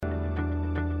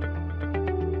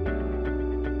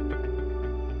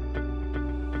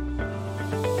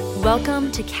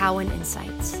Welcome to Cowen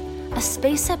Insights, a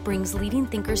space that brings leading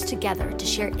thinkers together to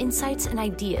share insights and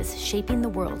ideas shaping the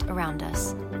world around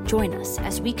us. Join us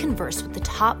as we converse with the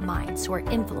top minds who are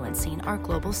influencing our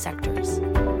global sectors.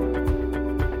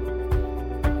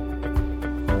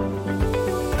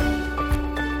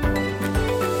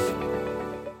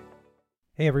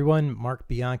 Hey everyone, Mark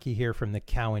Bianchi here from the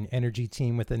Cowen Energy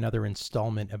team with another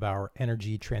installment of our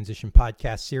Energy Transition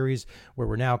podcast series, where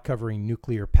we're now covering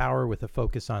nuclear power with a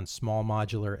focus on small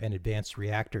modular and advanced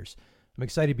reactors. I'm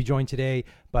excited to be joined today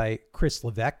by Chris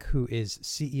Levesque, who is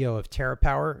CEO of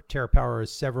TerraPower. TerraPower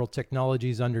has several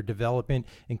technologies under development,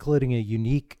 including a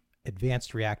unique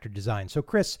advanced reactor design. So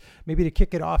Chris, maybe to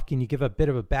kick it off, can you give a bit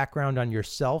of a background on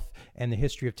yourself and the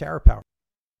history of TerraPower?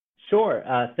 Sure.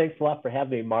 Thanks a lot for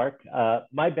having me, Mark.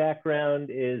 My background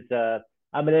is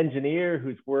I'm an engineer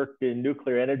who's worked in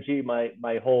nuclear energy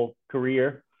my whole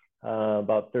career,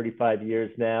 about 35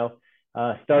 years now.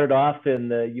 Started off in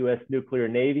the U.S. Nuclear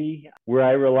Navy, where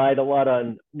I relied a lot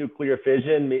on nuclear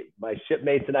fission. My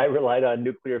shipmates and I relied on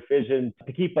nuclear fission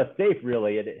to keep us safe,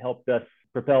 really. And it helped us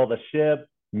propel the ship,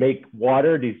 make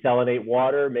water, desalinate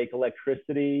water, make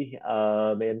electricity,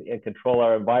 and control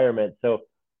our environment. So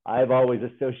I've always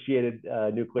associated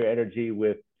nuclear energy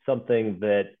with something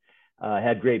that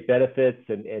had great benefits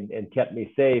and kept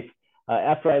me safe.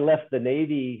 After I left the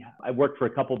Navy, I worked for a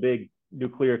couple big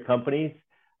nuclear companies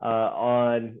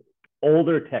on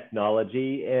older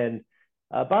technology. And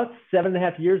about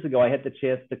 7.5 years ago, I had the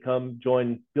chance to come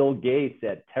join Bill Gates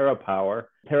at TerraPower.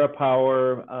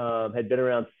 TerraPower had been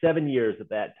around 7 years at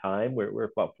that time. We're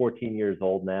about 14 years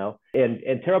old now. And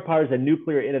TerraPower is a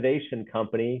nuclear innovation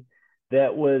company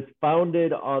that was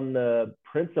founded on the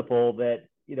principle that,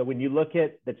 you know, when you look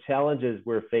at the challenges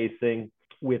we're facing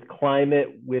with climate,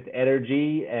 with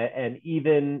energy, and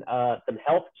even some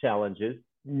health challenges,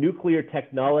 nuclear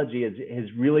technology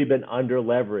has really been under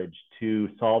leveraged to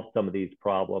solve some of these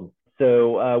problems.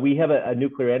 So we have a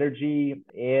nuclear energy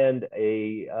and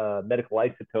a medical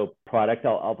isotope product.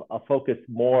 I'll focus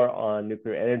more on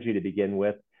nuclear energy to begin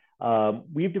with.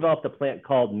 We've developed a plant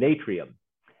called Natrium.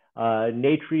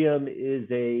 Natrium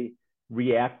is a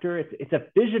reactor. It's a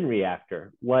fission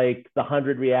reactor, like the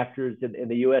 100 reactors in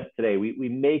the U.S. today. We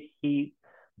make heat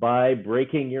by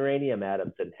breaking uranium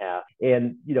atoms in half.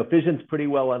 And, you know, fission's pretty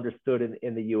well understood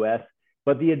in the U.S.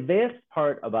 But the advanced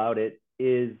part about it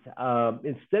is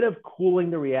instead of cooling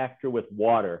the reactor with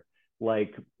water,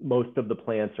 like most of the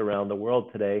plants around the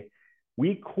world today,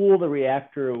 we cool the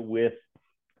reactor with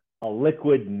a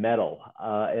liquid metal,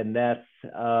 and that's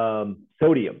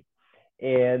sodium.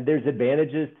 And there's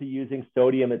advantages to using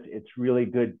sodium. It's really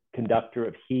good conductor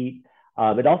of heat.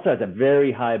 It also has a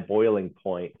very high boiling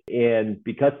point. And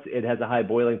because it has a high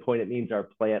boiling point, it means our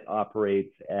plant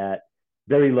operates at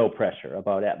very low pressure,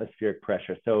 about atmospheric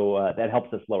pressure. So that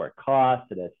helps us lower costs.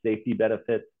 It has safety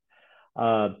benefits.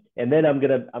 And then I'm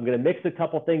gonna mix a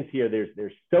couple things here.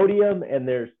 There's sodium and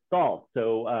there's salt.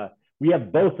 So we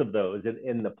have both of those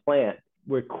in the plant.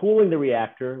 We're cooling the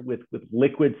reactor with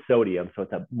liquid sodium, so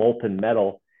it's a molten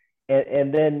metal.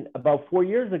 And then about 4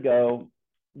 years ago,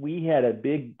 we had a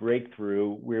big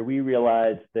breakthrough where we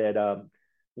realized that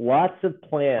lots of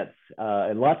plants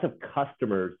and lots of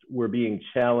customers were being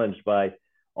challenged by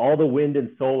all the wind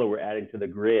and solar we're adding to the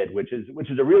grid, which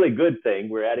is a really good thing.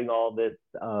 We're adding all this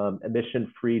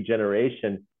emission-free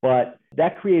generation, but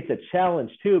that creates a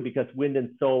challenge too, because wind and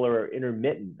solar are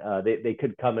intermittent. They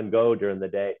could come and go during the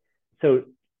day. So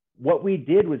what we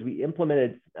did was we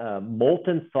implemented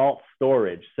molten salt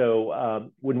storage. So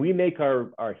when we make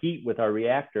our heat with our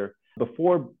reactor,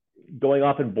 before going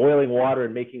off and boiling water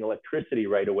and making electricity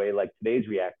right away, like today's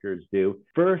reactors do,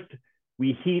 first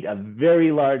we heat a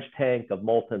very large tank of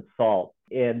molten salt.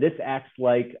 And this acts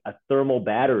like a thermal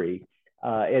battery.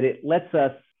 And it lets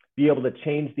us be able to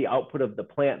change the output of the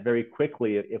plant very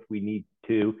quickly if we need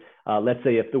to. Let's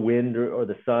say if the wind or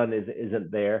the sun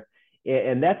isn't there.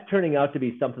 And that's turning out to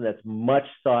be something that's much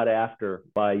sought after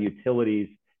by utilities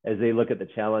as they look at the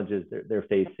challenges they're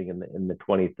facing in the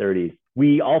 2030s.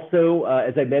 We also,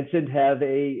 as I mentioned, have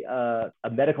a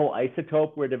medical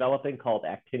isotope we're developing called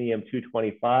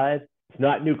actinium-225. It's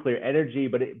not nuclear energy,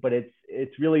 but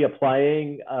it's really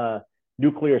applying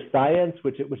nuclear science,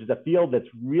 which is a field that's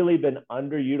really been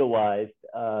underutilized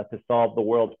to solve the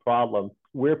world's problems.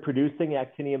 We're producing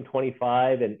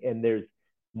actinium-25, and there's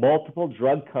multiple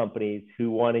drug companies who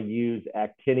want to use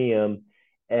actinium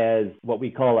as what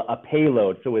we call a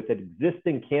payload. So with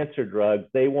existing cancer drugs,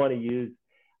 they want to use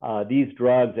these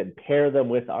drugs and pair them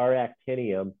with our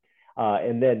actinium.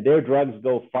 And then their drugs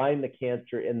go find the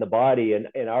cancer in the body,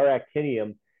 and our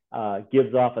actinium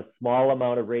gives off a small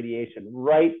amount of radiation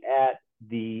right at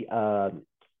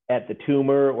at the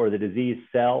tumor or the diseased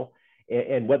cell.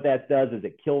 And what that does is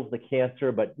it kills the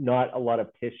cancer, but not a lot of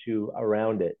tissue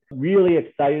around it. Really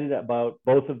excited about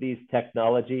both of these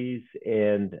technologies,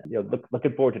 and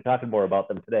looking forward to talking more about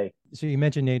them today. So you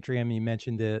mentioned Natrium, you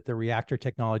mentioned the reactor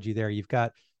technology there. You've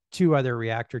got two other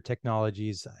reactor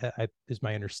technologies, is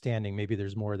my understanding. Maybe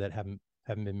there's more that haven't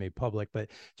been made public, but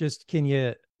just can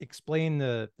you explain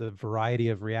the variety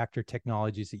of reactor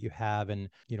technologies that you have, and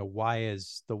why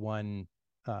is the one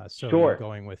Sure.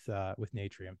 going with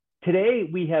Natrium? Today,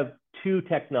 we have two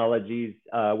technologies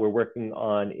we're working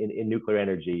on in nuclear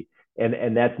energy,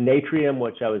 and that's Natrium,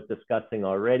 which I was discussing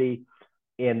already,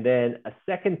 and then a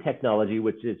second technology,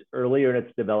 which is earlier in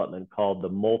its development, called the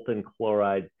molten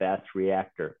chloride fast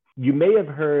reactor. You may have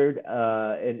heard,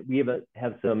 and we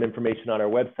have some information on our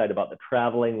website about the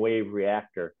traveling wave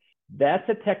reactor. That's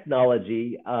a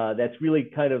technology that's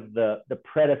really kind of the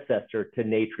predecessor to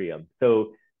Natrium.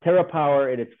 So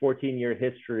TerraPower, in its 14-year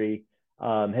history,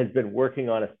 has been working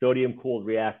on a sodium-cooled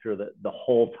reactor the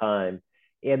whole time.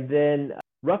 And then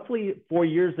roughly 4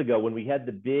 years ago, when we had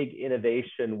the big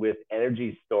innovation with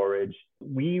energy storage,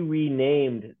 we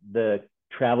renamed the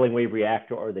traveling wave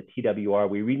reactor, or the TWR,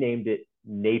 we renamed it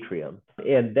Natrium.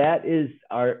 And that is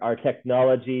our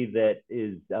technology that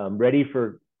is ready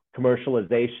for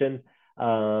commercialization.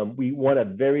 We won a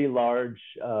very large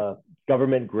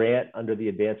government grant under the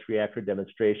Advanced Reactor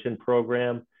Demonstration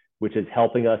Program, which is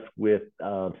helping us with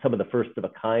some of the first of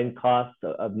a kind costs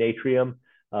of Natrium,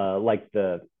 like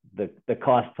the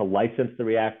cost to license the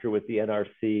reactor with the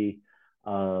NRC,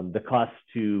 the cost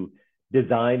to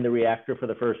design the reactor for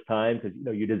the first time, because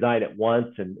you design it once,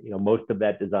 and most of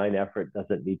that design effort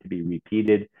doesn't need to be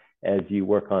repeated as you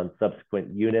work on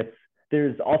subsequent units.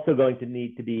 There's also going to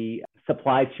need to be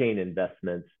supply chain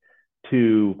investments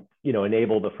to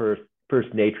enable the first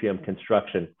Natrium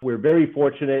construction. We're very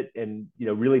fortunate and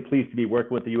really pleased to be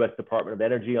working with the U.S. Department of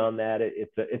Energy on that.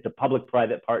 It's a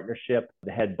public-private partnership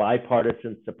that had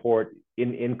bipartisan support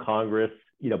in Congress.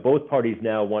 Both parties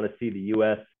now want to see the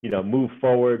U.S. move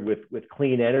forward with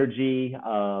clean energy.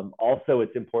 Also,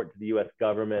 it's important to the U.S.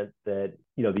 government that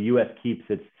the U.S. keeps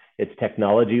its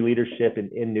technology leadership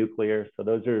in nuclear. So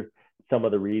those are some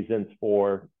of the reasons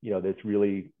for this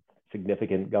really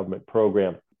significant government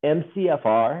program.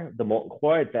 MCFR, the molten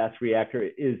chloride fast reactor,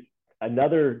 is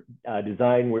another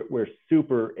design we're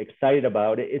super excited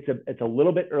about. It's a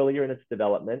little bit earlier in its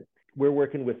development. We're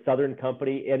working with Southern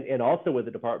Company and also with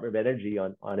the Department of Energy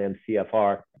on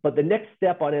MCFR. But the next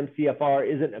step on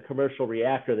MCFR isn't a commercial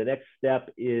reactor. The next step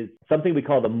is something we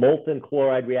call the molten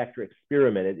chloride reactor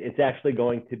experiment. It's actually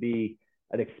going to be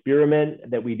an experiment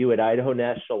that we do at Idaho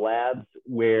National Labs,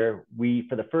 where we,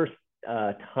 for the first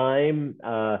time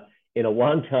in a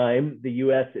long time, the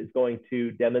U.S. is going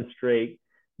to demonstrate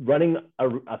running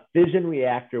a fission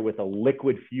reactor with a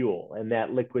liquid fuel, and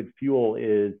that liquid fuel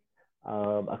is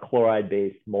a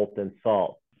chloride-based molten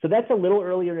salt. So that's a little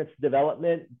earlier in its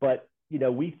development, but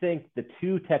we think the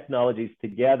two technologies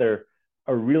together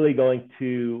are really going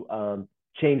to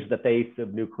change the face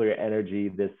of nuclear energy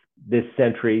this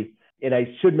century. And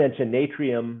I should mention,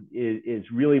 Natrium is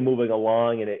really moving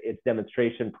along in its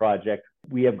demonstration project.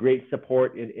 We have great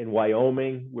support in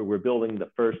Wyoming, where we're building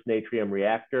the first Natrium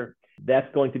reactor.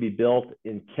 That's going to be built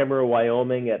in Kemmerer,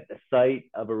 Wyoming, at the site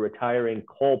of a retiring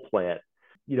coal plant.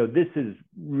 This is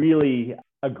really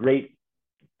a great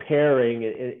pairing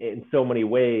in so many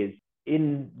ways.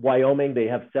 In Wyoming, they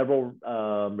have several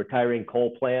retiring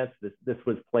coal plants. This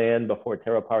was planned before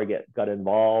TerraPower got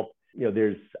involved.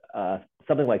 There's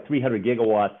something like 300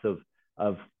 gigawatts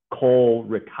of coal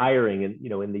retiring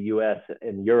in the U.S.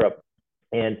 and Europe.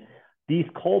 And these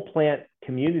coal plant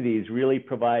communities really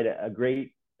provide a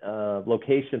great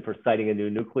location for siting a new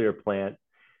nuclear plant,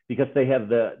 because they have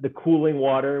the cooling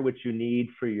water, which you need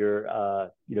for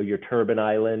your turbine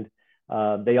island.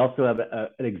 They also have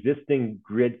an existing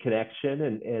grid connection,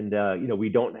 and we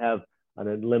don't have an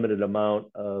unlimited amount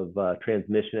of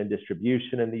transmission and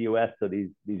distribution in the U.S. So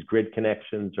these grid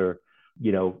connections are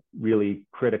really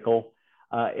critical.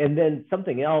 And then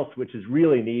something else which is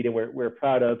really neat and we're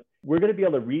proud of, we're going to be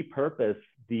able to repurpose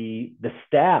the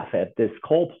staff at this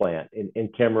coal plant in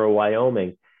Kemmerer,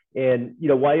 Wyoming. And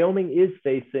Wyoming is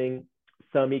facing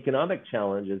some economic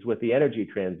challenges with the energy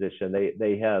transition.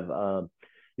 They have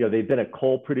they've been a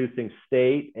coal producing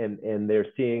state, and they're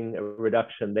seeing a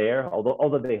reduction there,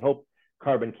 although they hope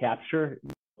carbon capture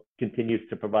continues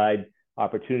to provide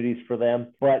opportunities for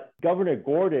them. But Governor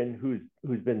Gordon,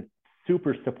 who's been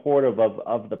super supportive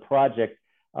of the project,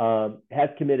 has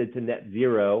committed to net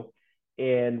zero.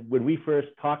 And when we first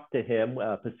talked to him,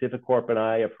 PacifiCorp and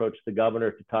I approached the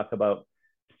governor to talk about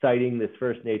siting this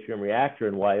first Natrium reactor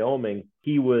in Wyoming,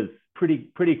 he was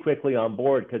pretty quickly on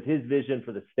board, because his vision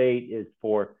for the state is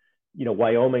for,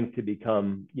 Wyoming to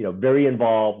become, very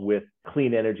involved with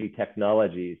clean energy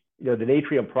technologies. The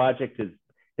Natrium project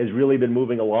has really been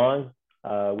moving along.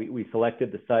 We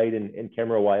selected the site in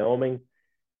Kemmerer, Wyoming.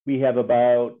 We have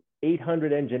about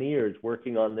 800 engineers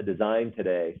working on the design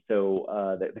today.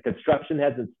 So the construction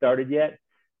hasn't started yet,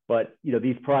 but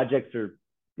these projects are,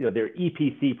 they're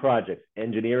EPC projects,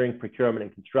 engineering, procurement,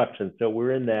 and construction. So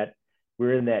we're in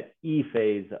that E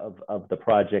phase of the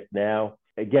project now.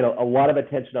 Again, a lot of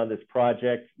attention on this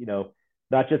project,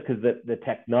 not just because the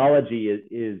technology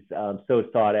is so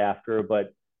sought after,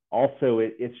 but also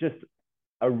it's just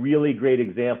a really great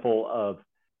example of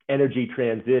energy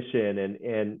transition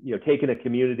and taking a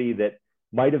community that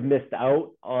might have missed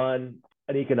out on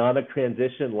an economic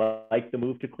transition like the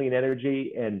move to clean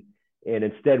energy, and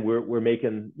instead we're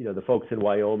making the folks in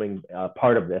Wyoming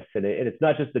part of this. And it's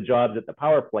not just the jobs at the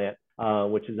power plant,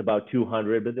 which is about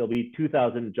 200, but there'll be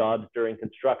 2,000 jobs during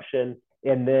construction.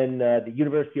 And then the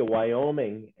University of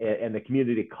Wyoming and the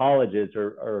community colleges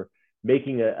are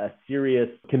making a serious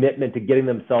commitment to getting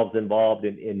themselves involved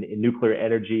in nuclear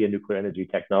energy and nuclear energy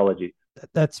technology.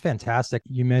 That's fantastic.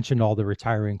 You mentioned all the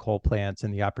retiring coal plants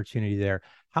and the opportunity there.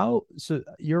 So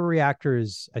your reactor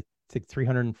is, I think,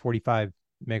 345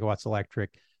 megawatts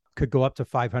electric, could go up to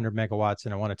 500 megawatts.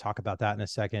 And I want to talk about that in a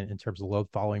second in terms of load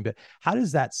following. But how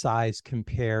does that size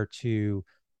compare to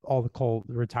all the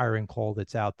retiring coal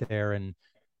that's out there? And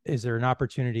is there an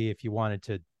opportunity, if you wanted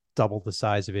to double the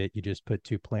size of it, you just put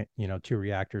two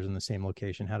reactors in the same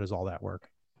location? How does all that work?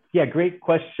 Yeah, great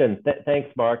question. Thanks,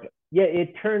 Mark. Yeah,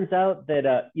 it turns out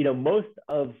that most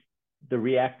of the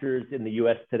reactors in the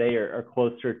U.S. today are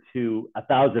closer to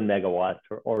 1,000 megawatts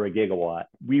or a gigawatt.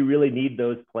 We really need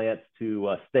those plants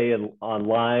to stay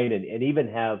online and even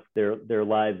have their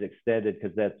lives extended,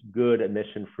 because that's good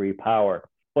emission-free power.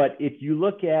 But if you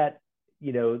look at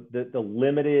the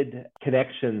limited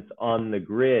connections on the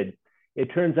grid, it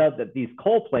turns out that these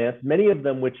coal plants, many of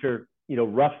them which are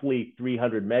roughly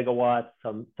 300 megawatts,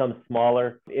 some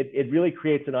smaller, it really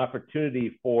creates an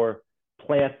opportunity for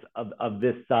plants of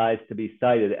this size to be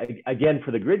sited, again,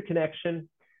 for the grid connection,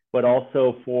 but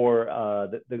also for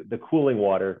the cooling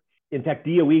water. In fact,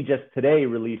 DOE just today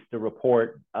released a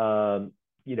report,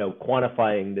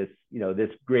 quantifying this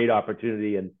great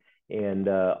opportunity and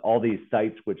all these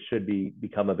sites which should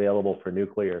become available for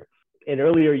nuclear. And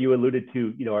earlier you alluded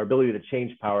to, our ability to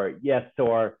change power. Yes,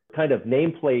 so our kind of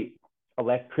nameplate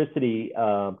electricity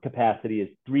capacity is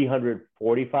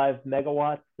 345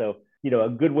 megawatts. So, a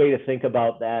good way to think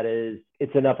about that is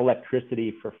it's enough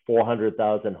electricity for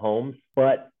 400,000 homes,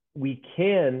 but we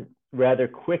can rather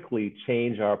quickly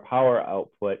change our power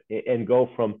output and go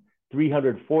from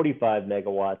 345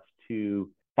 megawatts to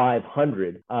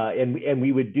 500. And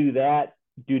we would do that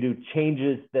due to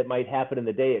changes that might happen in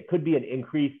the day. It could be an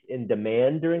increase in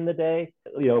demand during the day.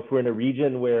 If we're in a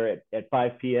region where at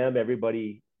 5 p.m.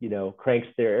 everybody cranks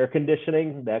their air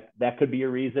conditioning, that could be a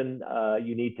reason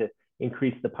you need to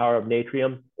increase the power of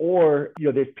Natrium. Or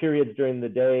there's periods during the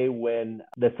day when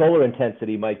the solar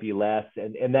intensity might be less,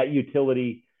 and that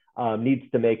utility needs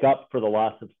to make up for the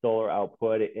loss of solar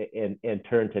output and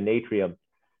turn to Natrium.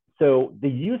 So the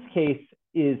use case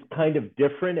is kind of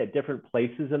different at different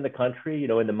places in the country.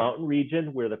 In the mountain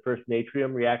region where the first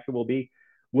Natrium reactor will be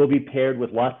paired with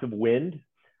lots of wind.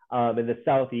 In the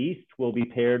southeast will be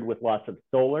paired with lots of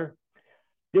solar.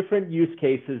 Different use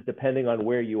cases depending on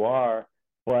where you are.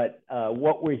 But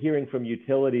what we're hearing from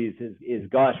utilities is,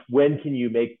 gosh, when can you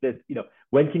make this?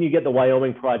 When can you get the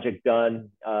Wyoming project done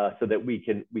so that we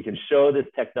can show this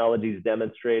technology is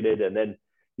demonstrated, and then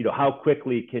how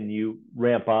quickly can you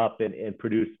ramp up and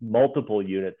produce multiple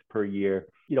units per year?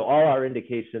 All our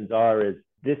indications is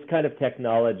this kind of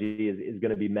technology is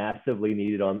going to be massively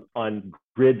needed on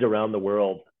grids around the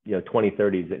world,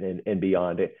 2030s and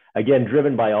beyond. Again,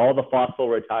 driven by all the fossil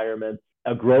retirements,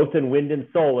 a growth in wind and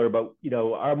solar, but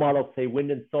our models say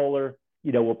wind and solar,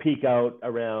 will peak out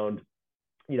around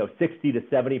 60 to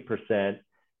 70%.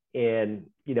 And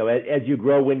as you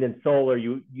grow wind and solar,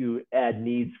 you add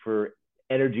needs for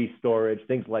energy storage,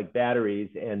 things like batteries.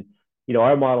 And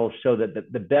our models show that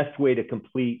the best way to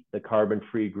complete the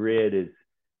carbon-free grid is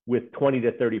with 20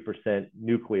 to 30%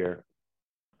 nuclear.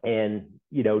 And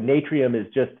Natrium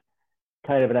is just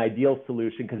kind of an ideal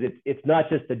solution because it's not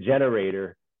just a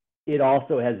generator. It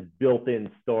also has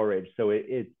built-in storage. So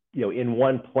in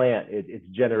one plant, it's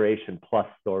generation plus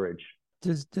storage.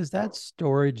 Does that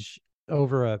storage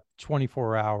over a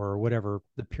 24-hour or whatever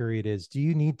the period is, do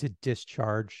you need to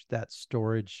discharge that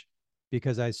storage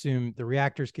Because I assume the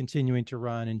reactor's continuing to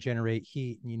run and generate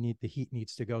heat, and the heat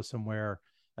needs to go somewhere.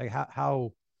 Like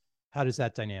how does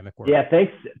that dynamic work? Yeah,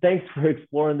 thanks for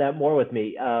exploring that more with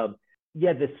me.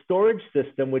 Yeah, the storage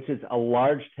system, which is a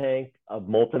large tank of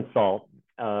molten salt,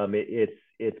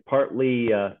 it's partly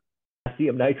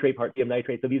potassium nitrate, partium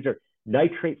nitrate. So these are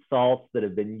nitrate salts that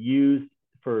have been used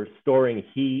for storing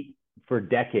heat for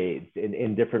decades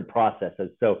in different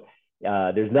processes. So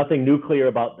there's nothing nuclear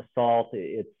about the salt.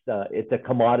 It's a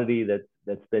commodity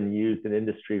that's been used in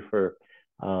industry for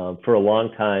a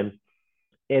long time,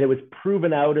 and it was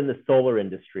proven out in the solar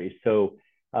industry. So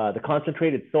the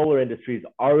concentrated solar industry is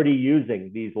already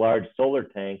using these large solar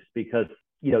tanks because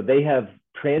they have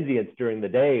transients during the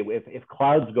day. If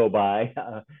clouds go by,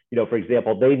 for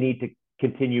example, they need to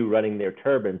continue running their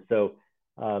turbines. So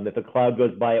if a cloud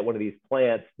goes by at one of these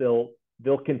plants, they'll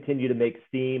continue to make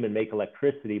steam and make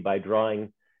electricity by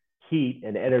drawing heat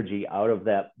and energy out of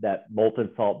that molten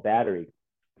salt battery.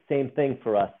 Same thing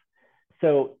for us.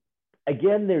 So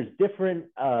again, there's different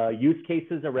use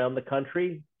cases around the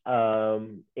country.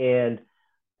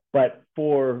 But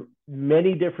for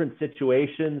many different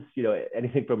situations,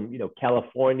 anything from,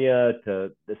 California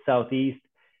to the Southeast,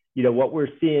 what we're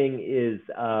seeing is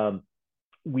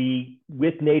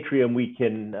with Natrium, we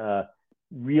can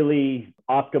really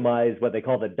optimize what they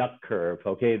call the duck curve.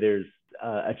 Okay, there's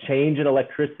a change in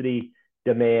electricity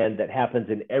demand that happens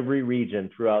in every region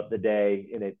throughout the day,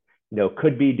 and it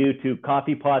could be due to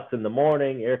coffee pots in the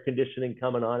morning, air conditioning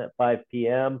coming on at 5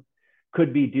 p.m.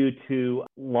 Could be due to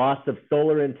loss of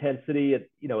solar intensity at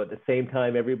the same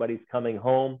time everybody's coming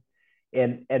home,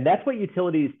 and that's what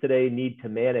utilities today need to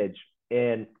manage.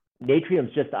 And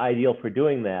Natrium's just ideal for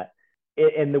doing that.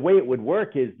 And the way it would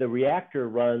work is the reactor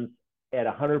runs at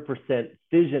 100%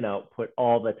 fission output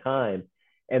all the time.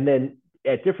 And then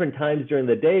at different times during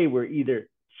the day, we're either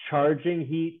charging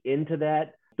heat into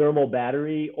that thermal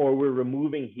battery or we're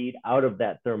removing heat out of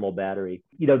that thermal battery.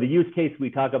 The use case we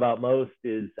talk about most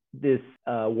is this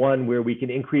one where we can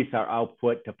increase our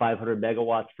output to 500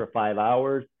 megawatts for 5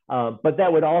 hours. But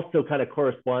that would also kind of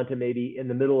correspond to maybe in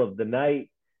the middle of the night,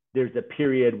 there's a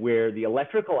period where the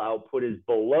electrical output is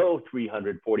below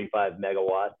 345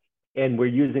 megawatts. And we're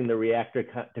using the reactor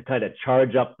to kind of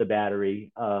charge up the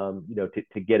battery,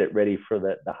 to get it ready for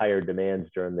the higher demands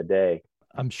during the day.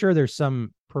 I'm sure there's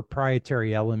some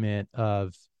proprietary element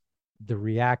of the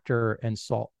reactor and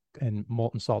salt and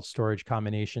molten salt storage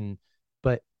combination,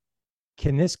 but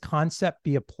can this concept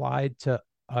be applied to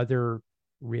other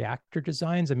reactor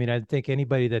designs? I mean, I think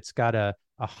anybody that's got a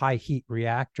high heat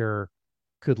reactor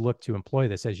could look to employ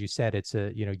this. As you said, it's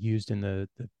used in the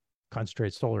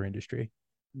concentrated solar industry.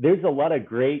 There's a lot of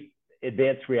great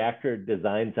advanced reactor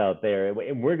designs out there,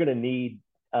 and we're going to need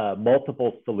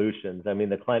multiple solutions. I mean,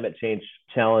 the climate change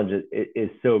challenge is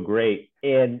so great.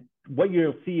 And what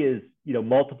you'll see is,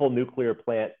 multiple nuclear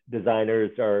plant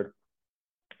designers are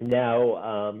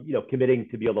now, committing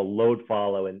to be able to load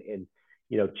follow and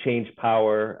change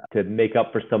power to make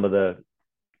up for some of the,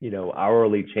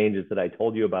 hourly changes that I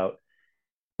told you about.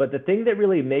 But the thing that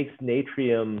really makes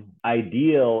Natrium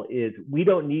ideal is we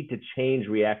don't need to change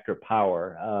reactor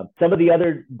power. Some of the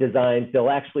other designs, they'll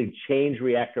actually change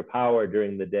reactor power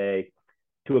during the day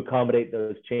to accommodate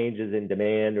those changes in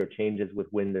demand or changes with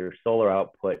wind or solar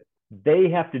output. They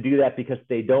have to do that because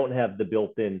they don't have the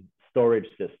built-in storage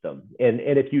system. And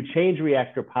if you change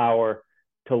reactor power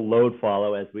to load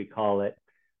follow, as we call it,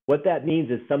 what that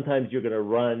means is sometimes you're going to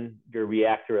run your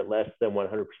reactor at less than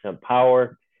 100%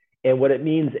 power. And what it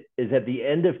means is at the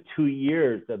end of 2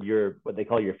 years of what they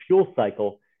call your fuel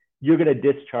cycle, you're going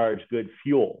to discharge good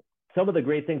fuel. Some of the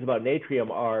great things about Natrium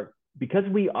are because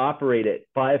we operate at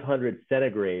 500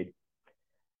 centigrade,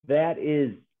 that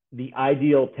is the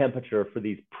ideal temperature for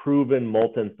these proven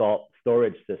molten salt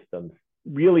storage systems.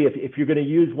 Really, if you're going to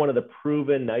use one of the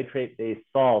proven nitrate-based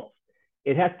salts,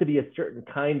 it has to be a certain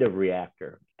kind of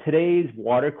reactor. Today's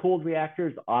water-cooled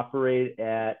reactors operate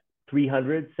at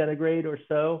 300 centigrade or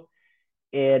so.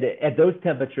 And at those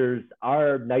temperatures,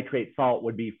 our nitrate salt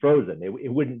would be frozen.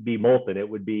 It wouldn't be molten. It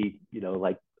would be,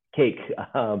 like cake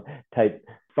type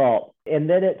salt. And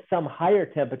then at some higher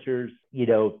temperatures,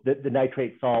 the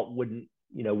nitrate salt wouldn't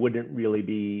really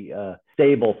be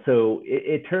stable. So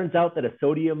it turns out that a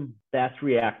sodium fast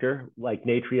reactor like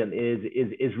Natrium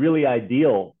is really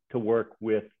ideal to work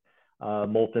with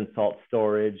molten salt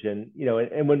storage. And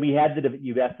when we had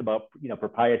you've asked about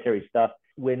proprietary stuff.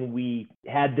 When we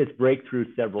had this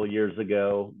breakthrough several years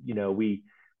ago, we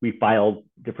filed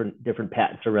different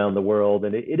patents around the world,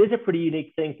 and it is a pretty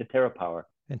unique thing to TerraPower.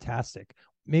 Fantastic.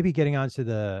 Maybe getting on to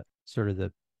the sort of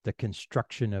the the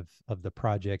construction of the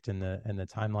project and the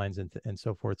timelines and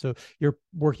so forth. So you're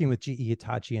working with GE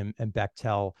Hitachi and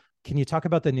Bechtel. Can you talk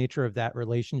about the nature of that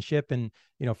relationship? And,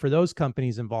 for those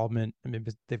companies' involvement, I mean,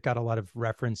 they've got a lot of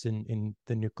reference in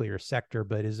the nuclear sector,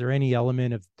 but is there any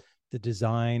element of the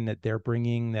design that they're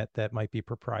bringing that might be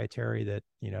proprietary that,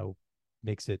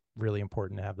 makes it really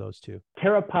important to have those two?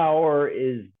 TerraPower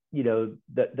is,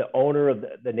 the owner of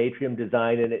the Natrium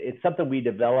design, and it's something we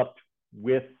developed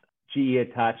with GE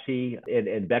Hitachi,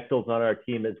 and Bechtel's on our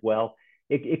team as well.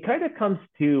 It kind of comes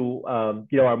to,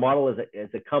 our model as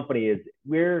a company is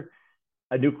we're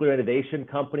a nuclear innovation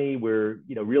company. We're,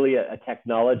 really a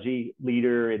technology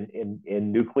leader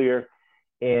in nuclear.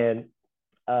 And,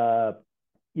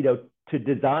 to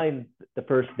design the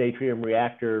first Natrium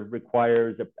reactor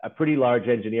requires a pretty large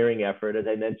engineering effort. As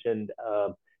I mentioned,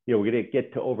 we're going to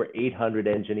get to over 800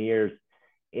 engineers.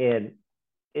 And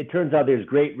it turns out there's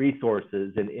great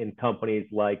resources in companies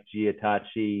like GE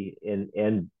Hitachi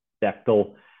and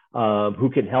Bechtel, who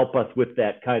can help us with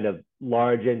that kind of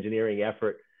large engineering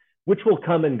effort, which will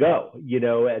come and go.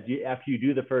 After you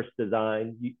do the first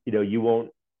design, you won't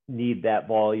need that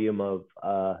volume of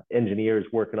engineers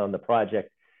working on the project.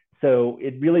 So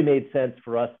it really made sense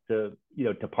for us to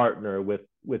partner with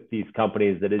these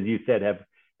companies that, as you said,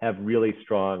 have really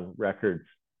strong records.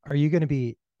 Are you going to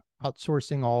be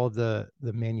outsourcing all of the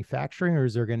manufacturing, or are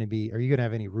you going to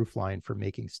have any roofline for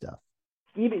making stuff?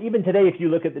 Even today, if you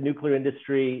look at the nuclear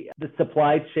industry, the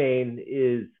supply chain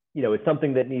is, it's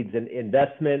something that needs an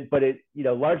investment, but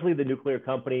largely the nuclear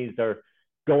companies are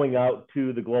going out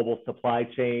to the global supply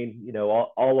chain,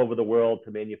 all over the world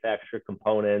to manufacture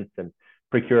components and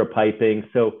procure piping.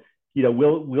 So,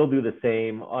 we'll do the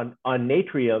same on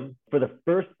Natrium for the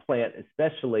first plant,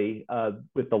 especially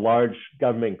with the large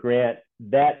government grant.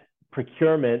 That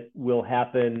procurement will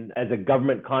happen as a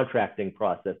government contracting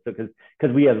process. So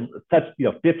because we have such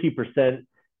 50%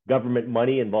 government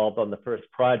money involved on the first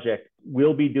project,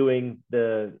 we'll be doing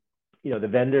the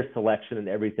vendor selection and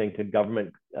everything to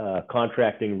government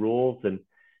contracting rules, and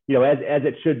as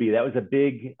it should be. That was a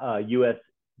big U.S.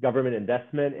 government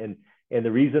investment, and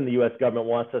the reason the U.S. government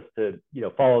wants us to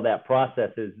follow that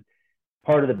process is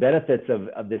part of the benefits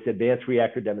of this advanced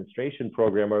reactor demonstration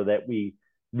program are that we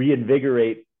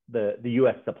reinvigorate the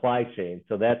U.S. supply chain.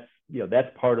 So that's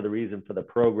part of the reason for the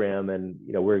program, and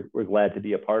we're glad to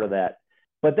be a part of that.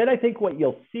 But then I think what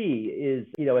you'll see is,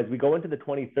 as we go into the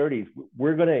 2030s,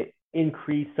 we're going to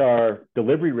increase our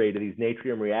delivery rate of these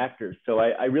Natrium reactors. So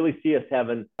I really see us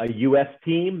having a U.S.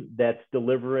 team that's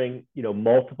delivering,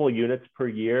 multiple units per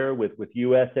year with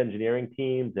U.S. engineering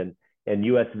teams and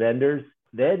U.S. vendors.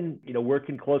 Then,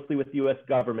 working closely with the U.S.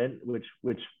 government,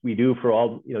 which we do for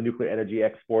all, nuclear energy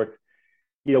exports.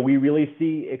 We really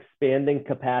see expanding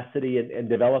capacity and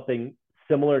developing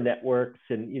similar networks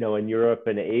in Europe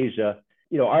and Asia.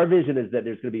 Our vision is that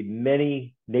there's going to be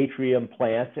many Natrium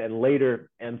plants and later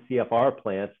MCFR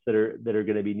plants that are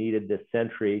going to be needed this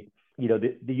century.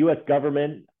 The U.S.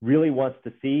 government really wants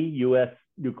to see U.S.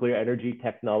 nuclear energy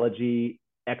technology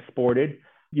exported.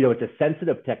 It's a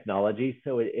sensitive technology,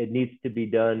 so it needs to be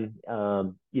done,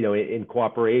 in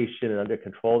cooperation and under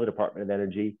control of the Department of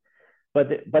Energy. But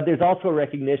there's also a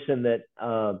recognition that,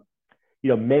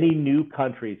 many new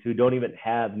countries who don't even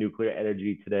have nuclear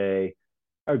energy today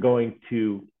are going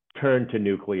to turn to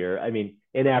nuclear. I mean,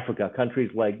 in Africa,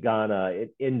 countries like Ghana, in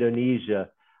Indonesia,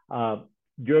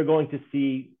 you're going to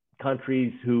see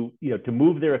countries who, to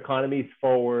move their economies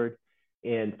forward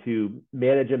and to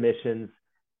manage emissions,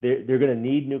 they're going to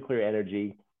need nuclear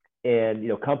energy. And,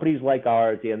 companies like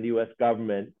ours and the U.S.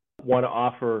 government want to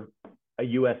offer a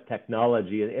U.S.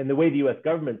 technology. And the way the U.S.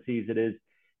 government sees it is,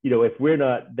 if we're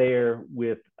not there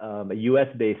with a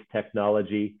U.S.-based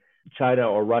technology, China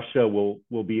or Russia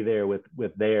will be there with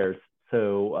theirs.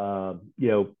 So,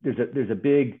 there's a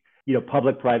big,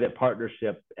 public-private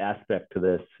partnership aspect to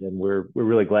this. And we're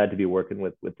really glad to be working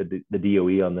with the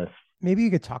DOE on this. Maybe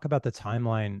you could talk about the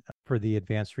timeline for the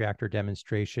advanced reactor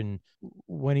demonstration.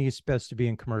 When are you supposed to be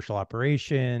in commercial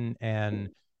operation, and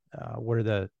what are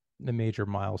the major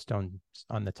milestones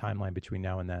on the timeline between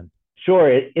now and then?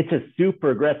 Sure. It's a super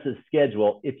aggressive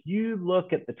schedule. If you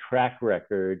look at the track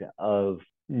record of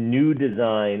new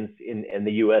designs in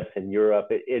the U.S. and Europe,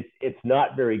 it's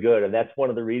not very good. And that's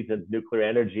one of the reasons nuclear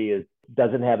energy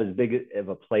doesn't have as big of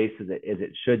a place as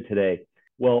it should today.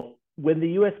 Well, when the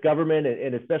U.S. government,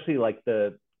 and especially like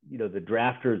the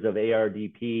drafters of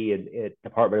ARDP and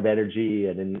Department of Energy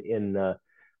and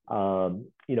on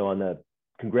the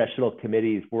congressional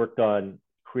committees worked on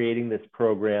creating this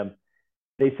program,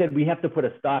 they said we have to put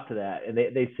a stop to that. And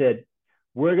they said,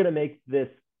 we're going to make this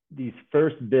these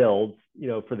first builds,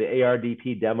 for the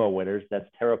ARDP demo winners, that's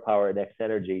TerraPower and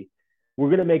X-Energy, we're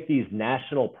going to make these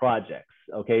national projects.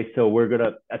 Okay, so we're going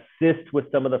to assist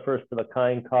with some of the first of a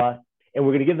kind costs, and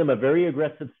we're going to give them a very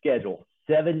aggressive schedule,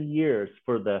 7 years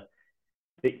for the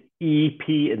E,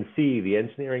 P, and C, the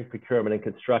engineering, procurement, and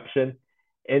construction.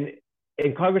 And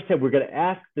Congress said we're going to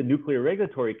ask the Nuclear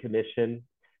Regulatory Commission,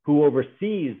 who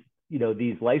oversees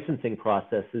these licensing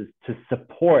processes, to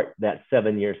support that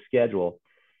 7-year schedule.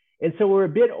 And so we're a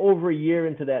bit over a year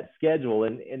into that schedule,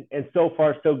 and so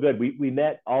far so good. We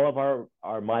met all of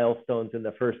our milestones in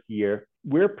the first year.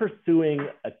 We're pursuing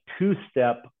a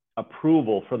 2-step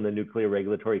approval from the Nuclear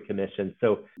Regulatory Commission.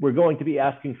 So we're going to be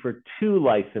asking for 2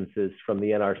 licenses from the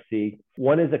NRC.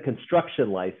 One is a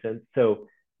construction license. So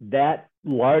that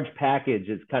large package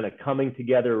is kind of coming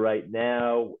together right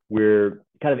now. We're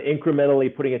kind of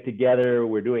incrementally putting it together.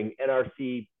 We're doing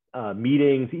NRC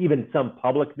meetings, even some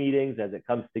public meetings as it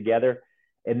comes together.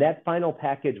 And that final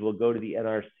package will go to the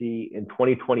NRC in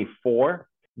 2024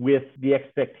 with the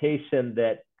expectation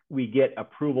that we get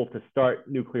approval to start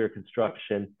nuclear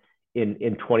construction in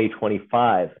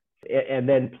 2025, and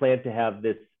then plan to have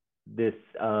this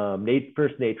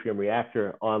first Natrium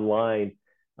reactor online,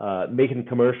 making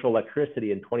commercial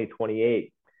electricity in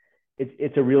 2028.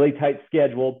 It's a really tight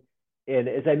schedule. And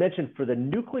as I mentioned, for the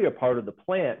nuclear part of the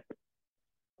plant,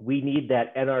 we need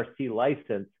that NRC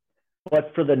license.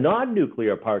 But for the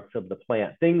non-nuclear parts of the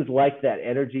plant, things like that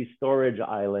energy storage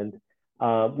island,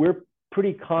 we're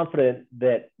pretty confident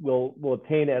that we'll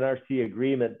obtain NRC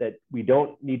agreement that we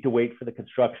don't need to wait for the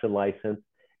construction license.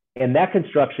 And that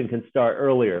construction can start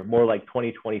earlier, more like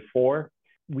 2024.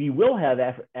 We will have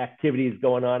activities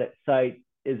going on at site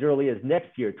as early as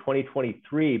next year,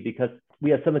 2023, because we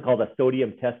have something called a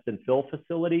sodium test and fill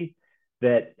facility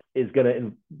that is going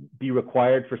to be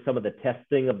required for some of the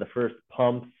testing of the first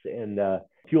pumps and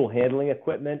fuel handling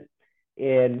equipment.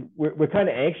 And we're kind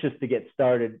of anxious to get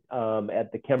started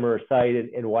at the Kemmerer site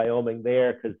in Wyoming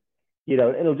there, because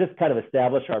it'll just kind of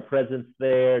establish our presence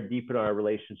there, deepen our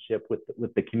relationship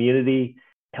with the community,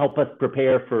 help us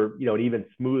prepare for an even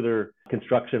smoother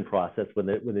construction process when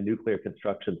the nuclear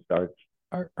construction starts.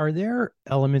 Are there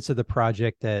elements of the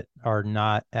project that are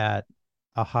not at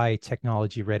a high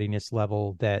technology readiness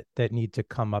level that need to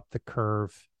come up the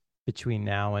curve between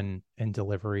now and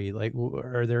delivery? Like,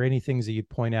 are there any things that you'd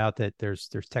point out that there's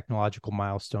technological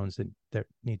milestones that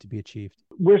need to be achieved?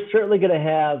 We're certainly going to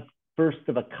have first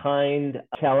of a kind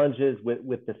challenges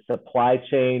with the supply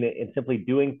chain and simply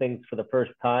doing things for the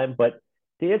first time. But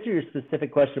to answer your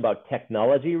specific question about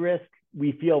technology risk,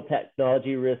 we feel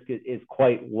technology risk is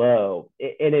quite low.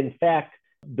 And in fact,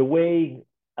 the way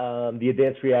the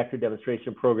Advanced Reactor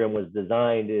Demonstration Program was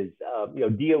designed is,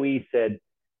 DOE said,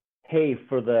 hey,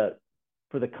 for the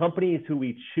companies who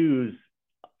we choose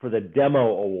for the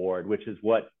demo award, which is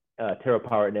what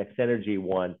TerraPower and X-Energy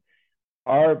won,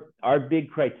 our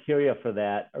big criteria for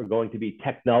that are going to be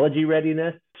technology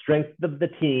readiness, strength of the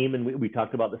team, and we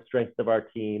talked about the strength of our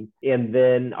team, and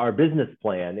then our business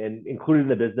plan. And included in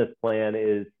the business plan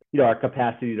is our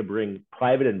capacity to bring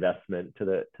private investment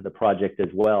to the project as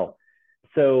well.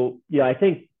 So I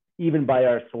think even by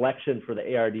our selection for the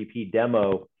ARDP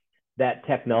demo, that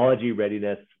technology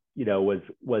readiness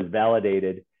was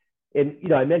validated.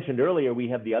 And I mentioned earlier we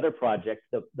have the other project,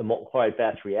 the molten chloride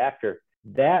fast reactor,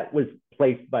 that was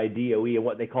placed by DOE in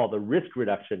what they call the risk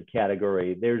reduction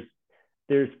category.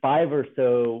 There's 5 or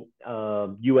so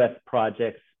U.S.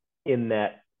 projects in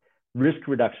that risk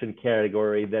reduction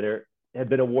category that have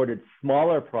been awarded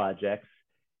smaller projects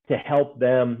to help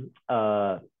them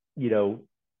retire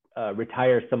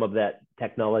some of that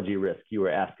technology risk you were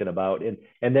asking about.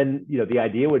 And then the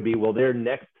idea would be, well, their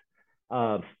next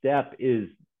step is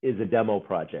a demo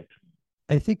project.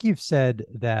 I think you've said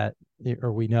that,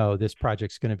 or we know this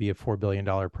project's going to be a $4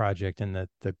 billion project, and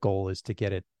the goal is to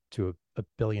get it to $1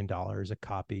 billion a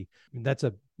copy. That's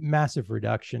a massive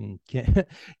reduction.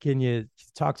 Can you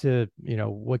talk to,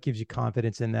 what gives you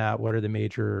confidence in that? What are the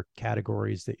major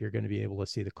categories that you're going to be able to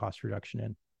see the cost reduction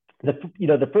in?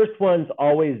 The first ones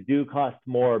always do cost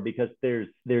more because there's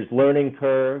learning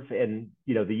curve, and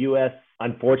the U.S.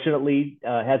 unfortunately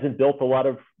hasn't built a lot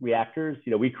of reactors.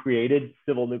 We created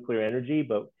civil nuclear energy,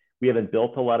 but we haven't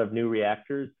built a lot of new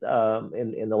reactors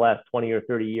in the last 20 or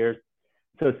 30 years.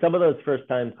 So some of those first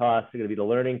time costs are going to be the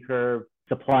learning curve,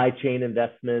 supply chain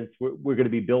investments. We're going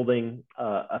to be building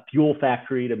a fuel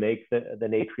factory to make the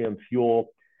Natrium fuel,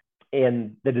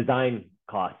 and the design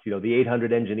costs, the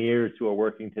 800 engineers who are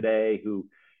working today who,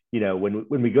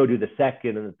 when we go do the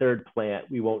second and the third plant,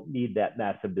 we won't need that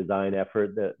massive design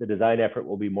effort. The design effort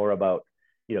will be more about,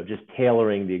 just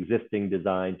tailoring the existing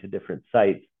design to different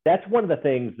sites. that's one of the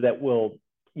things that will,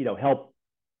 help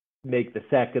make the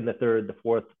second, the third, the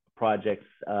fourth projects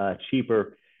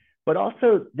cheaper. But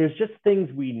also, there's just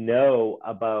things we know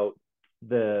about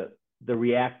the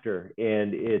reactor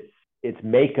and its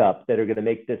makeup that are going to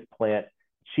make this plant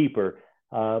cheaper.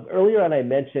 Earlier on, I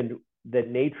mentioned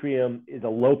that Natrium is a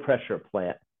low pressure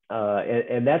plant,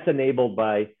 and that's enabled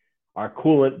by our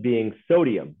coolant being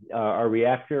sodium. Our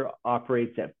reactor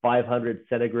operates at 500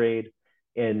 centigrade,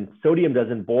 and sodium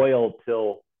doesn't boil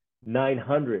till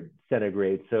 900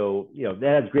 centigrade. So,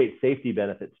 that has great safety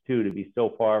benefits too, to be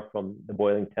so far from the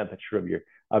boiling temperature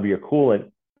of your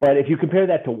coolant. But if you compare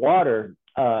that to water,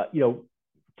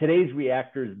 today's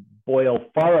reactors boil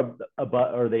far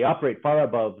above, or they operate far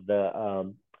above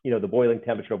the boiling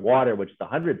temperature of water, which is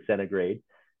 100 centigrade.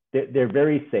 They're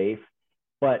very safe,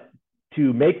 but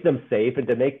to make them safe and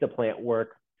to make the plant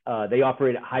work, they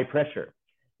operate at high pressure.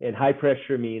 And high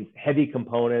pressure means heavy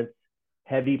components,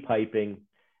 heavy piping,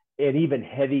 and even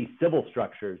heavy civil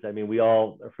structures. I mean, we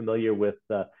all are familiar with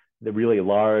the really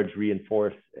large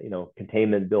reinforced,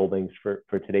 containment buildings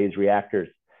for today's reactors.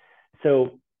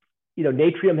 So,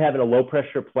 Natrium having a low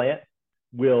pressure plant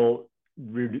will,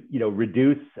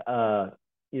 reduce,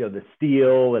 the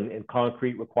steel and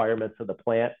concrete requirements of the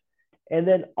plant. And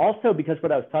then also, because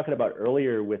what I was talking about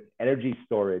earlier with energy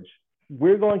storage,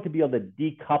 we're going to be able to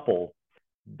decouple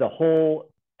the whole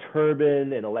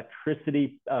turbine and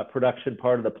electricity production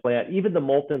part of the plant. Even the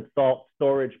molten salt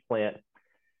storage plant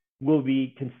will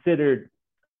be considered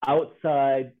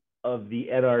outside of the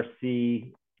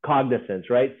NRC cognizance,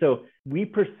 right? So we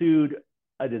pursued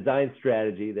a design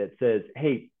strategy that says,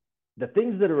 hey, the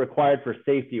things that are required for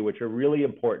safety, which are really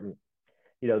important,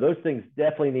 those things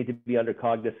definitely need to be under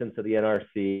cognizance of the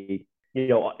NRC,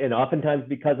 and oftentimes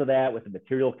because of that, with the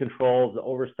material controls, the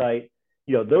oversight,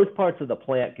 those parts of the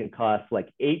plant can cost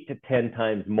like 8 to 10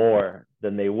 times more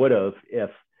than they would have if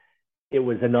it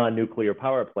was a non-nuclear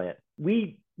power plant.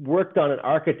 We worked on an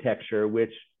architecture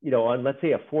which, on, let's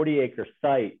say, a 40-acre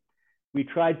site, we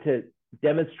tried to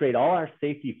demonstrate all our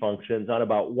safety functions on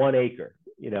about 1 acre,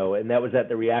 and that was at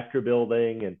the reactor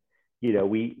building. And,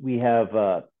 we have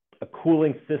a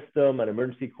cooling system, an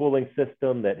emergency cooling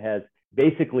system that has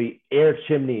basically air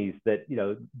chimneys that,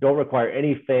 don't require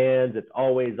any fans. It's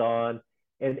always on.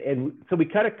 And so we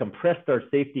kind of compressed our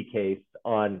safety case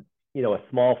on, a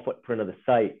small footprint of the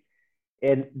site.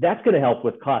 And that's going to help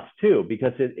with cost too,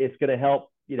 because it's going to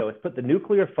help, it's put the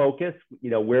nuclear focus,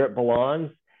 where it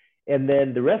belongs. And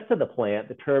then the rest of the plant,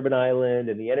 the turbine island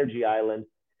and the energy island,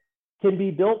 can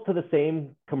be built to the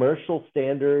same commercial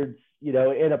standards,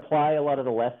 and apply a lot of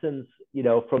the lessons,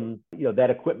 from, that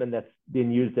equipment that's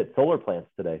being used at solar plants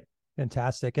today.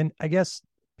 Fantastic. And I guess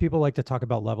people like to talk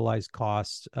about levelized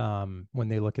costs when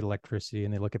they look at electricity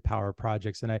and they look at power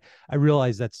projects. And I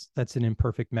realize that's an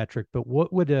imperfect metric, but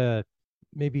what would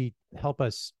maybe help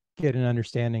us get an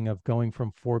understanding of going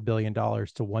from $4 billion to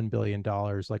 $1 billion?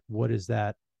 Like, what does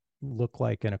that look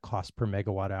like in a cost per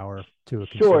megawatt hour to a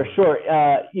consumer? Sure.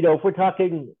 If we're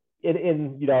talking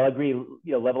I'll agree,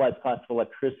 levelized cost of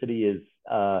electricity is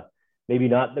maybe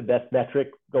not the best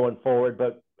metric going forward,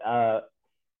 but,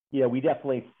 we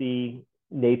definitely see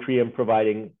Natrium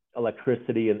providing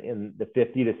electricity in the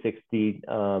 $50 to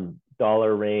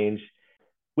 $60 range,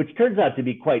 which turns out to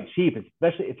be quite cheap,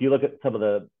 especially if you look at some of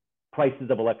the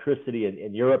prices of electricity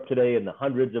in Europe today in the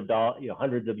hundreds of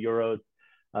euros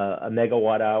a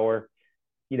megawatt hour.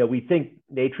 We think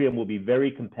Natrium will be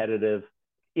very competitive.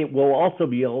 It will also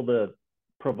be able to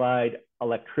provide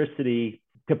electricity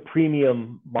to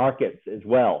premium markets as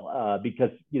well,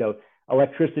 because,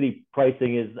 electricity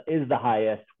pricing is the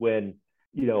highest when,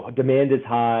 demand is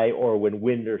high, or when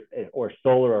wind or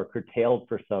solar are curtailed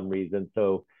for some reason.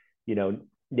 So,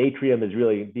 Natrium is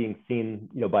really being seen,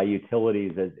 by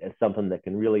utilities as something that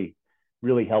can really,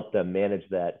 really help them manage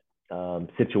that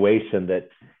situation that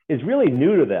is really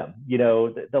new to them.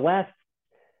 The last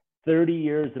 30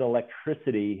 years in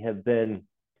electricity have been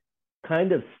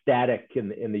kind of static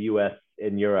in the US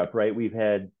and Europe, right? We've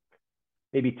had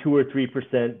maybe 2 or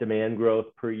 3% demand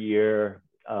growth per year.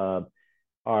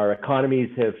 Our economies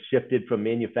have shifted from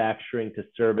manufacturing to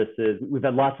services. We've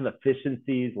had lots of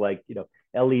efficiencies like,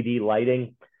 LED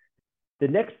lighting. The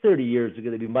next 30 years are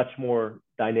going to be much more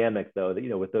dynamic, though,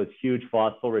 with those huge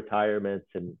fossil retirements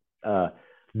and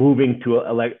moving to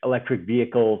electric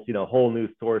vehicles, whole new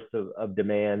source of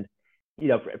demand.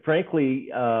 Frankly,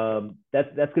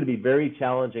 that's going to be very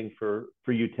challenging for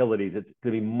utilities. It's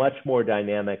going to be much more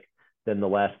dynamic than the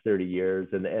last 30 years.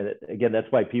 And again, that's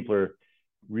why people are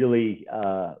really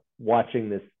watching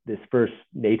this first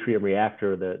Natrium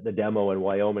reactor, the demo in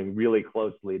Wyoming, really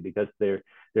closely, because they're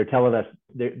telling us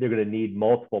they're going to need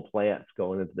multiple plants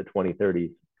going into the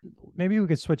 2030s. Maybe we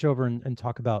could switch over and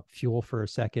talk about fuel for a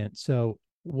second. So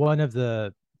one of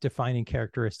the defining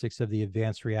characteristics of the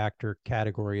advanced reactor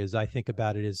category, as I think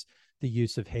about it, is the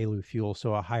use of HALEU fuel.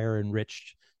 So a higher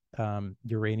enriched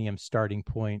uranium starting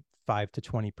point, 5 to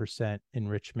 20%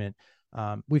 enrichment.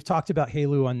 We've talked about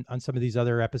HALEU on some of these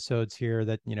other episodes here,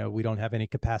 that, we don't have any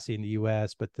capacity in the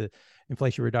US, but the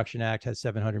Inflation Reduction Act has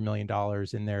 $700 million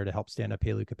in there to help stand up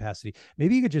HALEU capacity.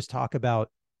 Maybe you could just talk about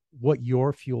what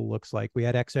your fuel looks like. We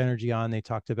had X Energy on, they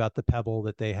talked about the Pebble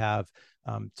that they have.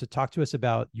 So talk to us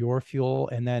about your fuel,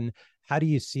 and then how do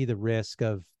you see the risk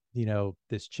of,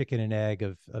 this chicken and egg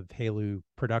of HALEU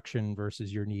production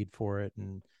versus your need for it?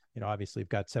 And, obviously we've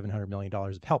got $700 million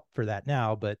of help for that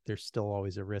now, but there's still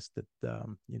always a risk that,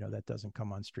 that doesn't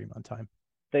come on stream on time.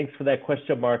 Thanks for that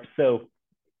question, Mark. So,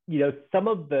 some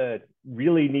of the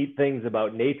really neat things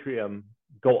about Natrium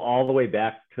go all the way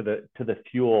back to the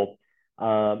fuel.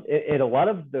 And a lot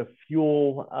of the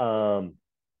fuel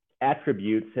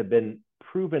attributes have been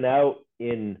proven out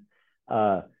in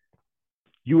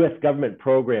U.S. government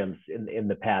programs in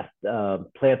the past.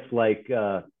 Plants like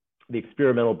the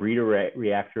experimental breeder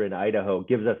reactor in Idaho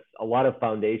gives us a lot of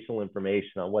foundational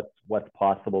information on what's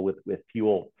possible with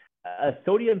fuel. A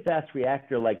sodium fast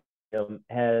reactor like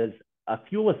has a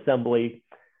fuel assembly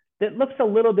that looks a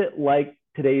little bit like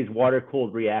today's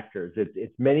water-cooled reactors.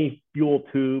 It's many fuel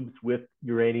tubes with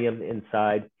uranium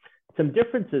inside. Some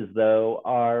differences, though,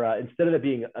 are instead of it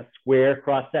being a square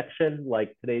cross-section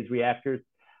like today's reactors,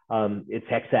 it's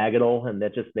hexagonal, and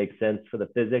that just makes sense for the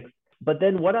physics. But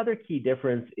then one other key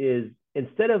difference is,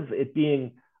 instead of it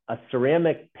being a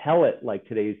ceramic pellet like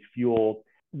today's fuel,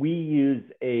 we use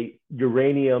a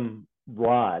uranium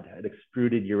rod, an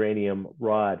extruded uranium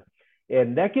rod.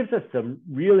 And that gives us some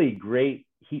really great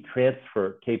heat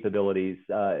transfer capabilities,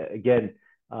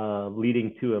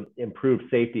 leading to improved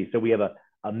safety. So we have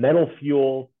a metal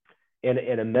fuel and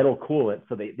a metal coolant.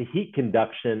 So the heat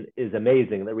conduction is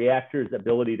amazing. The reactor's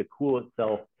ability to cool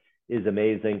itself is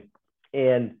amazing.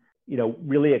 And,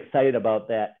 really excited about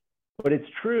that. But it's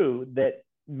true that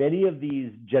many of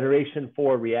these Generation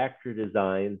 4 reactor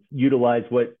designs utilize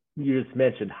what you just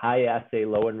mentioned, high assay,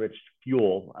 low enriched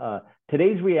fuel.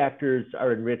 Today's reactors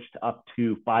are enriched up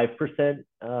to 5%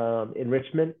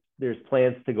 enrichment. There's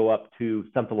plans to go up to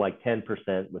something like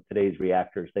 10% with today's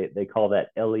reactors. They call that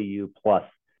LEU plus.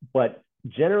 But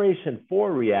Generation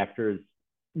 4 reactors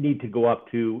need to go up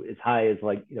to as high as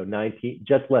 19,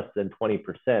 just less than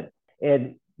 20%.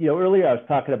 And earlier I was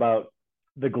talking about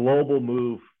the global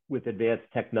move with advanced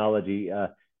technology.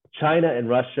 China and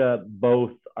Russia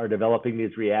both are developing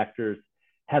these reactors,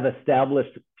 have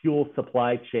established fuel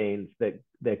supply chains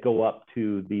that go up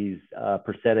to these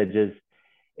percentages.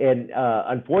 And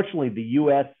unfortunately, the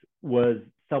U.S. was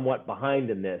somewhat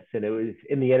behind in this. And it was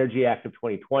in the Energy Act of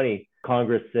 2020,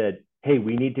 Congress said, hey,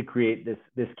 we need to create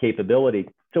this capability.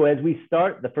 So as we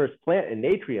start the first plant in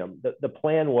Natrium, the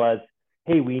plan was,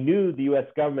 hey, we knew the U.S.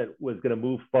 government was going to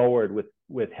move forward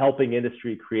with helping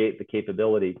industry create the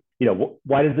capability.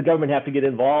 Why does the government have to get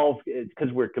involved? It's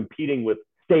because we're competing with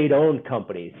state-owned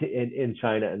companies in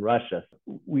China and Russia.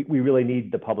 We really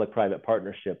need the public-private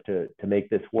partnership to make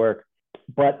this work.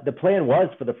 But the plan was,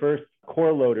 for the first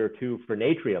core load or two for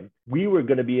Natrium, we were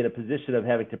going to be in a position of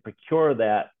having to procure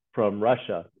that from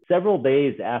Russia. Several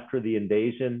days after the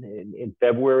invasion in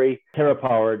February,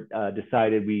 TerraPower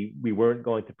decided we weren't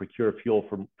going to procure fuel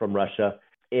from Russia.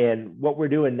 And what we're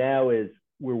doing now is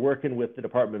we're working with the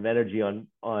Department of Energy on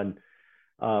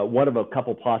one of a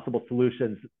couple possible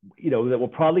solutions, that will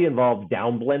probably involve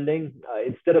downblending.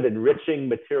 Instead of enriching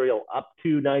material up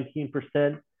to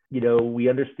 19%, we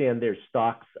understand there's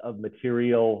stocks of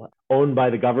material owned by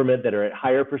the government that are at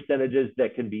higher percentages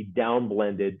that can be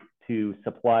downblended to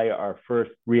supply our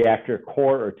first reactor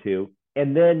core or two.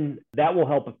 And then that will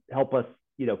help us,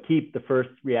 keep the first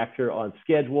reactor on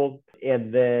schedule.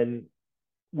 And then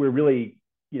we're really,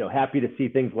 happy to see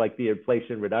things like the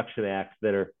Inflation Reduction Act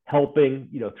that are helping,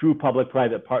 through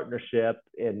public-private partnership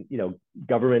and,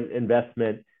 government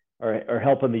investment, are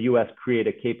helping the U.S. create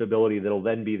a capability that'll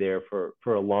then be there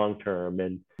for a long term.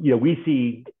 And, we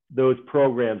see those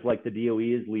programs like the DOE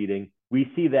is leading. We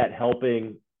see that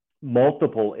helping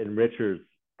multiple enrichers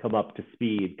come up to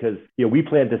speed, because we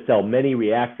plan to sell many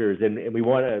reactors, and we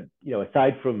want to,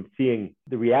 aside from seeing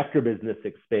the reactor business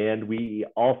expand, we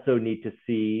also need to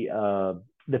see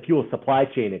the fuel supply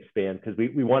chain expand, because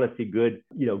we want to see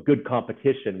good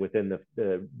competition within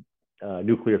the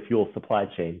nuclear fuel supply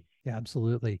chain. Yeah,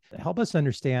 absolutely. Help us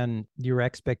understand your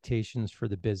expectations for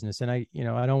the business. And I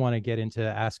don't want to get into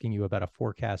asking you about a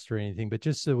forecast or anything, but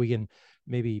just so we can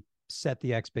maybe set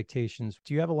the expectations.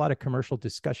 Do you have a lot of commercial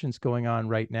discussions going on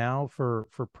right now for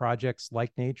projects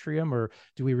like Natrium, or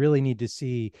do we really need to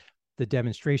see the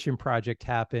demonstration project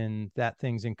happen, that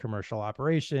thing's in commercial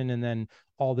operation, and then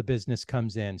all the business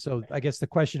comes in? So I guess the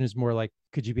question is more like,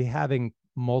 could you be having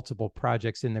multiple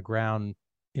projects in the ground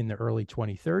in the early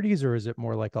 2030s, or is it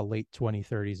more like a late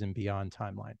 2030s and beyond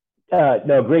timeline?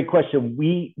 No, great question.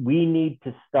 We need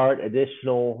to start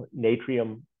additional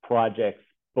Natrium projects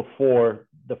before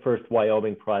the first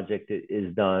Wyoming project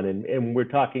is done. And we're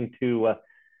talking to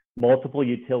multiple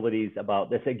utilities about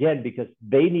this, again, because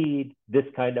they need this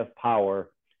kind of power,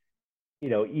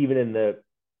 even in the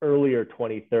earlier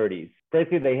 2030s.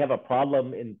 Frankly, they have a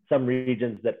problem in some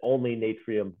regions that only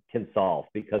Natrium can solve,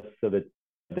 because of the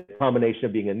combination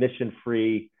of being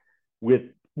emission-free with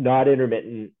not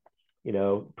intermittent,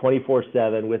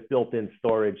 24/7 with built-in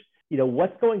storage.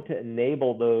 What's going to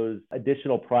enable those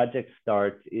additional project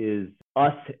starts is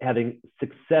us having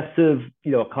successive,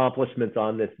 accomplishments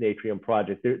on this Natrium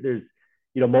project. There's,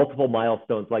 multiple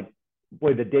milestones. Like,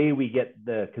 boy, the day we get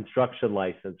the construction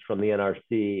license from the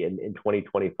NRC in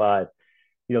 2025,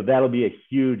 that'll be a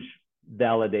huge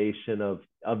validation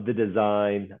of the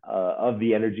design, of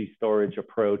the energy storage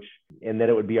approach. And then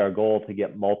it would be our goal to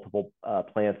get multiple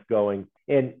plants going.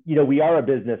 And, we are a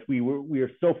business. We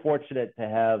are so fortunate to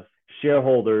have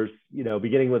shareholders,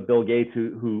 beginning with Bill Gates,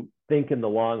 who think in the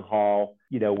long haul.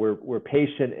 We're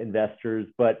patient investors,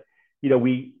 but,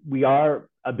 we are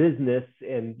a business,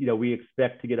 and, we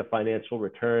expect to get a financial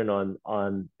return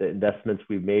on the investments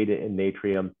we've made in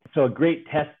Natrium. So a great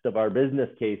test of our business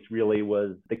case really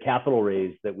was the capital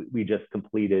raise that we just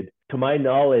completed. To my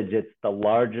knowledge, it's the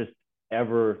largest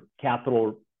ever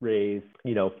capital raise,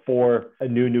 for a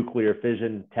new nuclear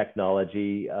fission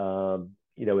technology.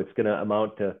 It's going to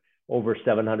amount to over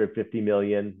 $750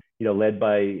 million, led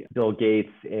by Bill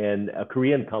Gates and a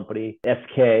Korean company,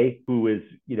 SK, who is,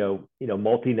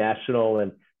 multinational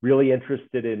and really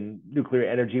interested in nuclear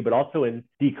energy, but also in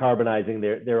decarbonizing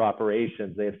their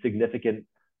operations. They have significant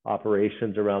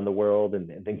operations around the world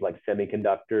and things like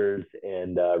semiconductors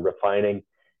and refining.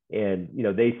 And,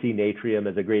 they see Natrium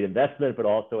as a great investment, but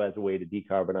also as a way to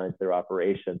decarbonize their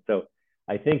operations. So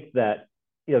I think that,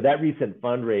 that recent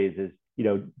fundraise is,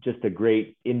 just a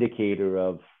great indicator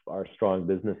of our strong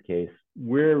business case.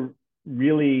 We're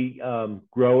really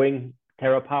growing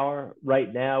TerraPower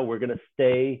right now. We're going to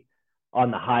stay on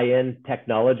the high-end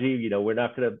technology. We're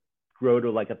not going to grow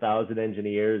to like 1,000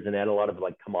 engineers and add a lot of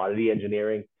like commodity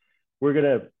engineering. We're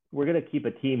going to keep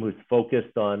a team who's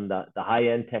focused on the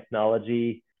high-end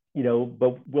technology,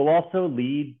 but we'll also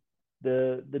lead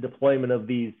the deployment of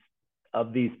these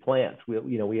plants.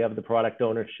 We have the product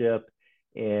ownership,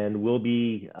 and we'll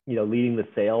be, leading the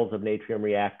sales of Natrium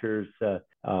reactors.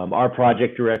 Our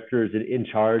project director is in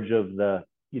charge of that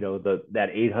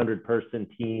 800-person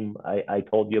team I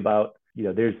told you about.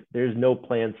 There's no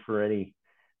plans for any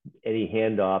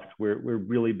handoffs. We've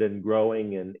really been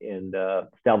growing and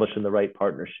establishing the right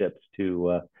partnerships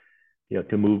to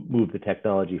move the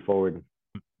technology forward.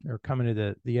 We're coming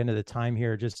to the end of the time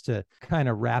here. Just to kind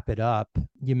of wrap it up,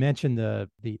 you mentioned the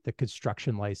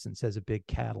construction license as a big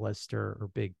catalyst or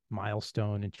big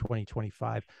milestone in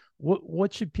 2025.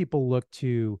 What should people look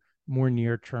to more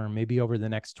near term, maybe over the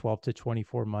next 12 to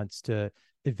 24 months, to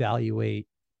evaluate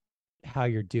how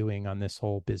you're doing on this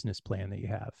whole business plan that you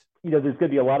have? There's going to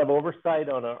be a lot of oversight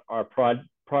on our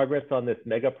progress on this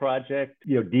mega project.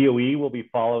 DOE will be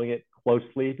following it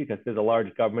closely because there's a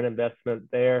large government investment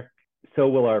there. So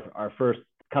will our first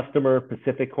customer,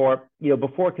 PacifiCorp.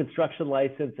 Before construction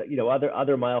license,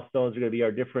 other milestones are going to be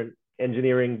our different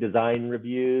engineering design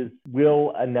reviews.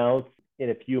 We'll announce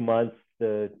in a few months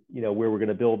where we're going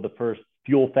to build the first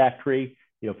fuel factory,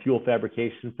 fuel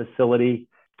fabrication facility.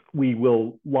 We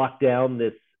will lock down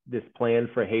this plan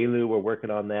for HALEU. We're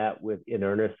working on that in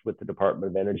earnest with the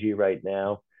Department of Energy right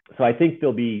now. So I think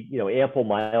there'll be, ample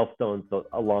milestones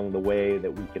along the way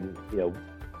that we can,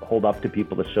 hold up to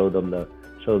people to show them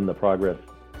the progress.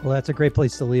 Well, that's a great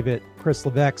place to leave it. Chris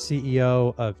Levesque,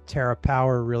 CEO of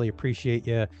TerraPower. Really appreciate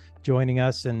you joining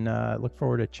us, and look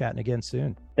forward to chatting again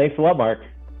soon. Thanks a lot, Mark.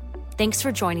 Thanks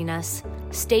for joining us.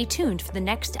 Stay tuned for the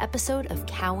next episode of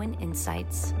Cowen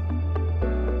Insights.